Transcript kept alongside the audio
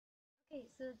Okay,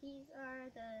 so these are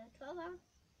the 12-ounce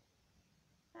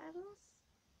bottles.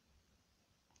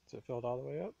 Is it filled all the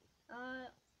way up?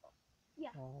 Yeah,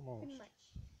 Almost. pretty much.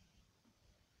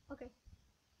 Okay.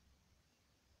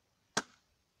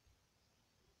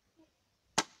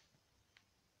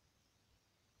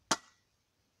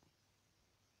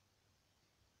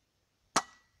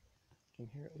 You can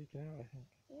hear it leaking out, I think.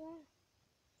 Yeah.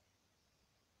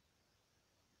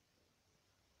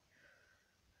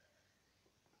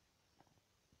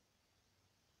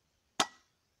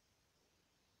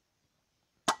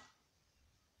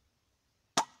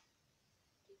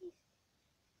 Jeez.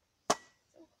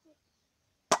 So close.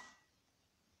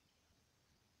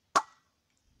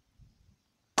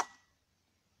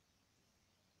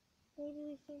 Maybe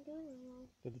we can't do it anymore.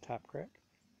 Did the top crack?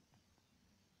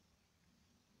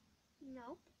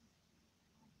 Nope.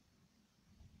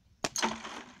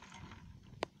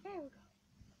 There we go.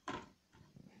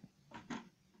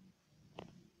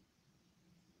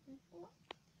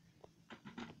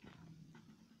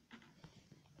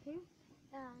 Okay.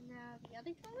 Now the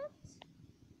other 12-ounce.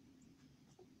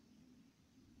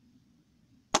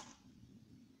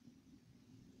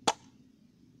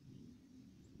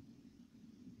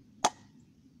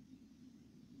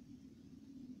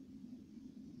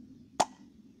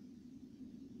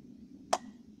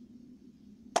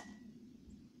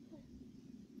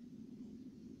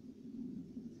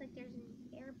 Looks like there's an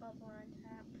air bubble on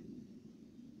top.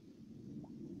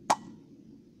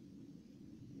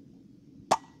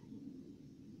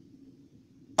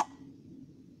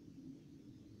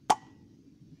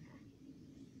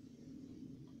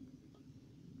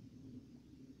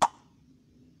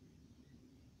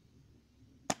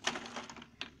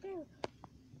 There we go.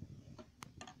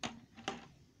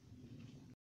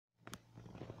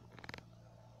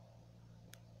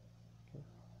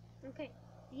 Okay,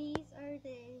 these are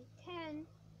the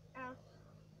 10-ounce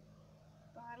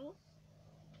bottles.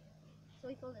 So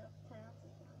we filled it up 10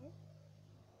 ounces down here.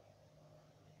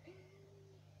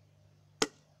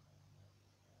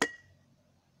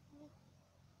 Almost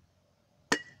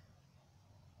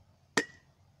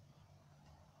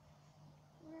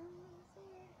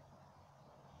there.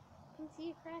 You can see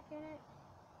a crack in it.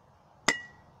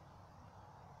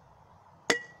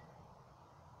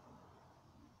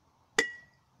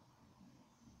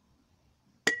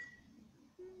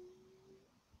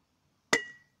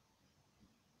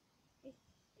 I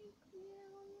think we're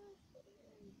almost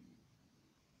there.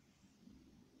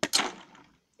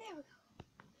 There we go.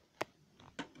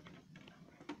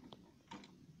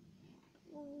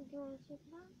 Do you want to shake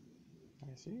it out?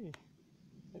 I see. It,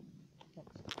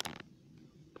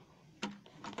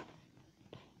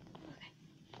 Okay.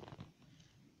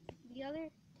 The other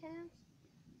 10 ounce.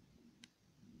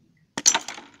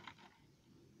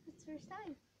 That's first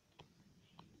time.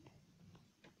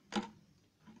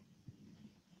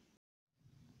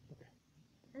 Okay.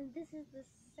 And this is the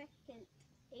second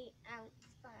 8-ounce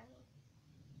bottle.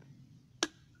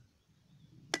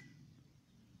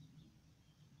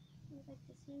 Seems like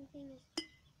the same thing has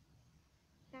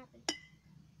happened.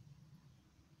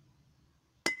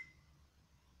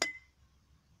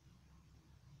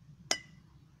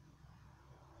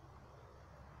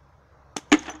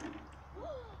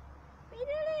 We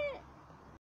did it!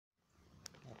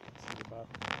 I can see the bottom.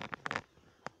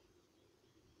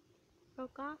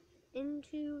 Broke off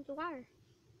into the water.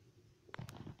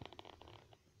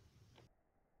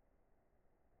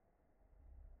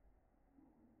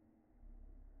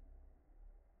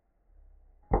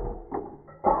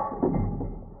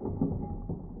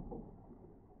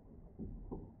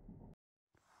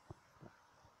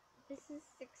 This is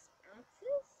 6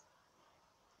 ounces.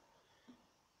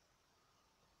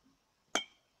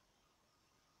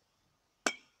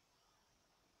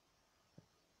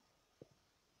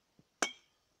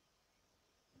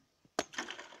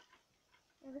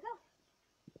 There we go.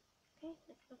 Okay,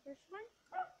 that's the first one.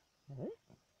 Alright.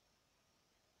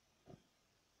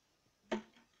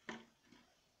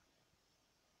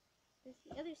 There's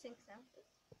the other 6 ounces.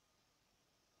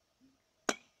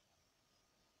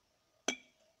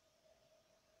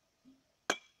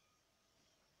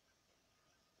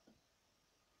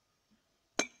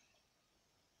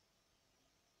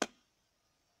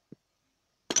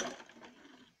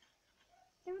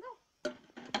 There we go.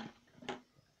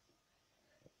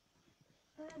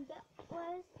 And that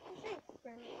was the 6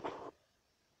 for me.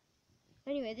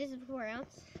 Anyway, this is 4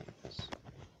 ounce.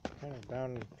 Kind of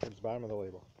down towards the bottom of the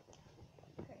label.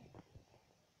 Okay.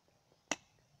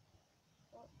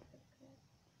 Oh, okay.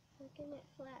 Making it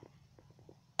flat.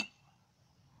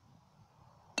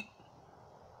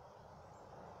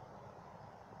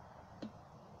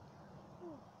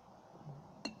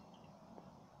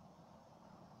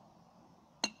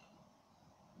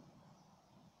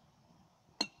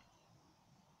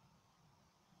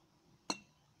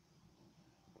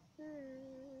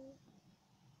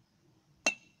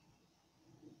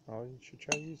 Oh, you should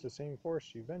try to use the same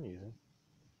force you've been using.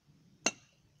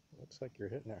 Looks like you're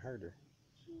hitting it harder.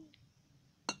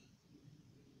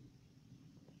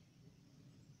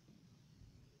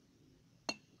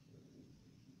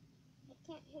 I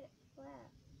can't hit it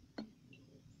flat.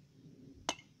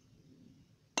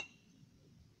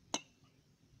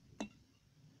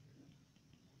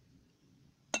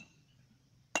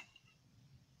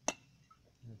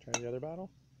 You try the other bottle?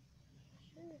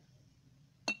 Sure.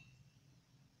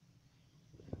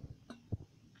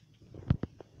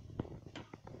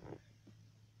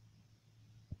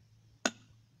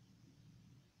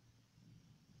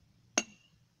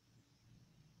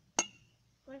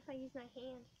 What if I use my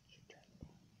hand?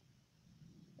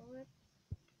 What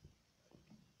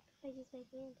if I use my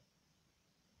hand?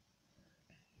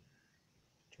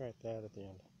 Try that at the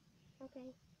end.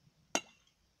 Okay.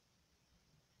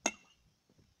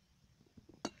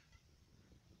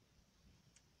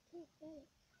 Okay.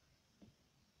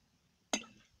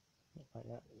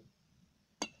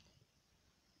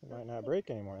 It might not break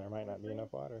anymore. There might not be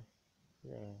enough water.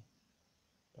 You're gonna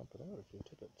dump it out if you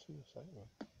tip it too sideways.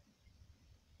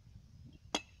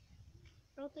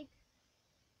 I don't think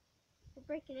we're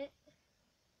breaking it.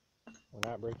 We're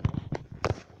not breaking it.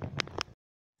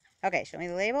 Okay, show me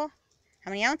the label.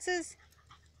 How many ounces?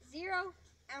 0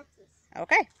 ounces.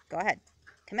 Okay, go ahead.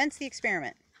 Commence the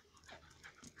experiment.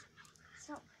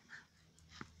 So,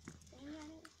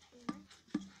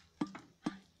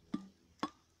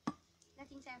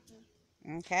 nothing's happening.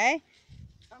 Okay.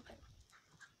 Okay.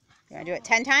 You want to do it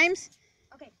 10 times?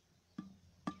 Okay.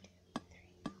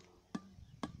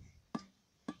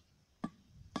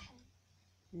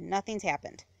 Nothing's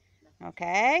happened.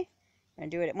 Okay. I'm going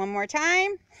to do it one more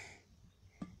time.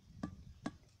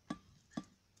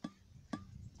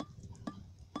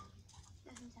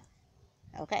 Nothing's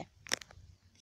happening. Okay.